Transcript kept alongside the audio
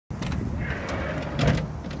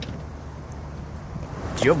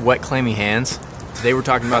Do you have wet, clammy hands? Today we're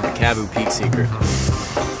talking about the KAVU Peak Secret.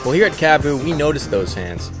 Well, here at KAVU, we noticed those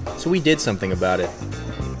hands, so we did something about it.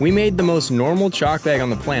 We made the most normal chalk bag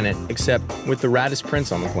on the planet, except with the raddest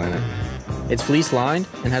prints on the planet. It's fleece lined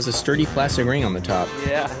and has a sturdy plastic ring on the top.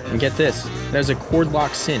 Yeah. And get this, there's a cord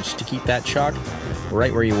lock cinch to keep that chalk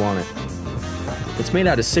right where you want it. It's made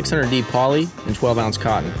out of 600D poly and 12-ounce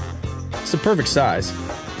cotton. It's the perfect size.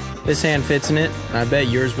 This hand fits in it, and I bet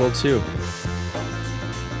yours will too.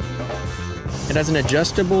 It has an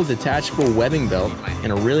adjustable, detachable webbing belt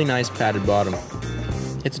and a really nice padded bottom.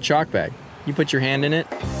 It's a chalk bag. You put your hand in it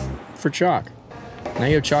for chalk. Now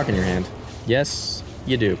you have chalk in your hand. Yes,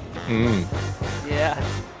 you do. Yeah.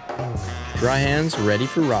 Dry hands ready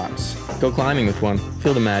for rocks. Go climbing with one.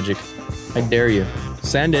 Feel the magic. I dare you.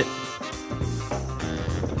 Send it.